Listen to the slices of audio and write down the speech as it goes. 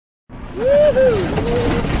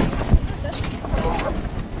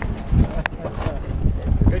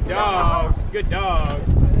Good dogs. Good dogs.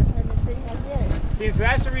 See, so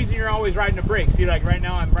that's the reason you're always riding a brake. See, like right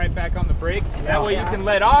now, I'm right back on the brake. That way you can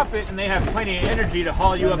let off it, and they have plenty of energy to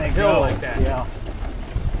haul you up the hill like that. Yeah.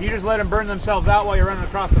 You just let them burn themselves out while you're running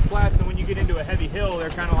across the flats, and when you get into a heavy hill, they're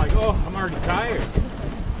kind of like, oh, I'm already tired.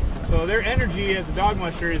 So their energy as a dog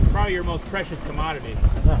musher is probably your most precious commodity.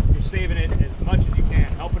 You're saving it as much as you can,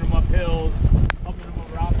 helping them up hills, helping them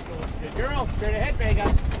over obstacles. Good girl, straight ahead, Vega.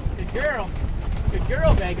 Good girl. Good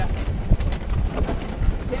girl, Vega.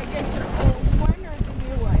 Vega's her old one or the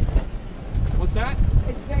new one? What's that?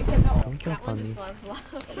 It's Vega the old. That one just loves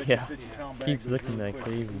love. Yeah. Keeps looking like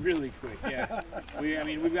crazy. Really quick, yeah. I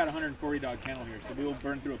mean, we've got a 140 dog kennel here, so we will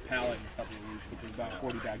burn through a pallet in a couple of weeks, which is about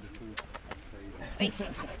 40 bags of food. That's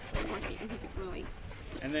crazy.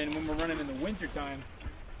 And then when we're running in the winter time,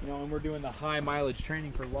 you know, when we're doing the high mileage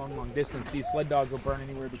training for long distance, these sled dogs will burn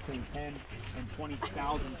anywhere between 10 and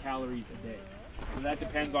 20,000 calories a day. So that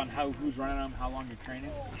depends on who's running them, how long you're training.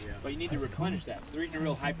 Yeah. But you need to replenish that. So they're eating a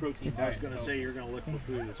real high protein diet. I was going to say you're going to look for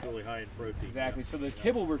food that's really high in protein. Exactly. So the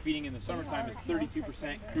kibble we're feeding in the summertime is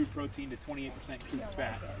 32% crude protein to 28% crude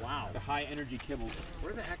fat. Wow. It's a high energy kibble.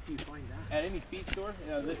 Where the heck do you find that? At any feed store.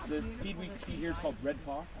 This feed we feed here is called Red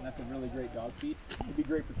Paw, and that's a really great dog feed. It'd be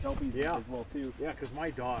great for kelpies as well too. Yeah, because my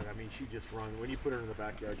dog, I mean, she just runs. When you put her in the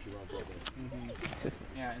backyard, she runs all day.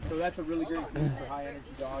 Yeah, and so that's a really great food for high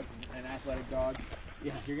energy dogs and athletic dogs.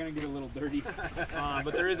 Yeah, you're going to get a little dirty,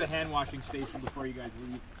 but there is a hand washing station before you guys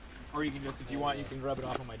leave. Or you can just, if you want, you can rub it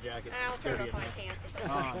off on my jacket. I'll throw it off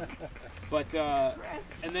my pants.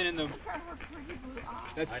 And then in the,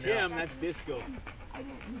 that's him, that's Disco.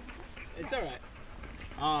 It's all right.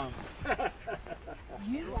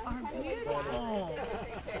 You are beautiful.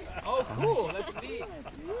 Oh, cool, that's neat.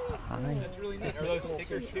 That's really neat. Are those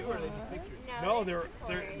stickers too, or are they just pictures? No, they're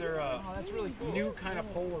oh, that's really cool. New kind of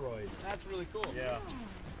Polaroid. That's really cool. Yeah.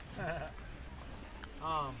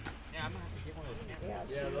 Yeah, I'm gonna have to get one of those cameras.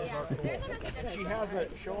 Yeah, those are cool. She has a,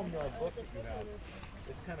 show them the book that you have.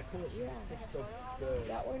 It's kind of cool. She takes the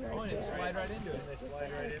That one right and they slide right into it. They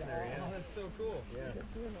slide right in there, yeah. Oh, that's so cool. Yeah.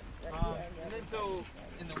 And then so,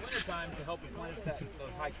 in the wintertime, to help replenish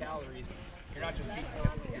those high calories, you're not just feeding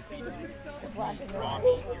kibble, you're feeding raw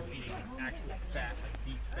meat, you're feeding actual fat, like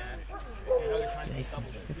beef fat, and other kinds of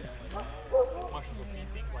supplements. You know, like mushrooms will feed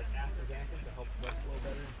things like astaxanthin to help blood flow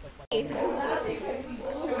better and stuff like that.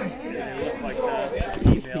 Yeah, they look like that's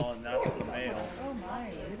the female and that's the male.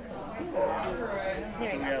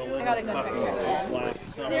 So we got a little puppy this last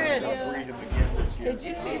summer. There it is. I'll breed them again this year. Did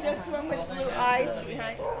you see this one with blue eyes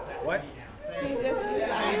behind? What? See this blue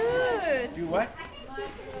eyes? Do what?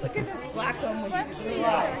 Look at this black one with blue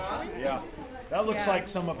eyes. Yeah. That looks like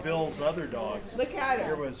some of Bill's other dogs. Look at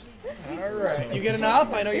There her. was. All right, you get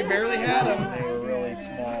enough? I know you barely had them. They were really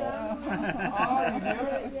small. Oh, you do?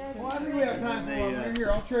 Well, I think we have time for one. They're here.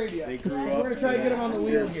 I'll trade you. They grew up. We're gonna try to get them on the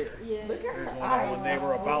wheel here. Look at her When eyes. they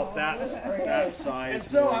were about that size. And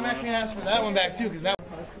so I'm actually gonna ask for that one back too, because that.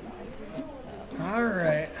 All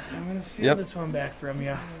right, I'm gonna steal this one back from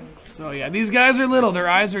you. So yeah, these guys are little. Their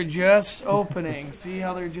eyes are just opening. See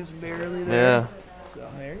how they're just barely there? Yeah. So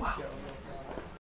there you go.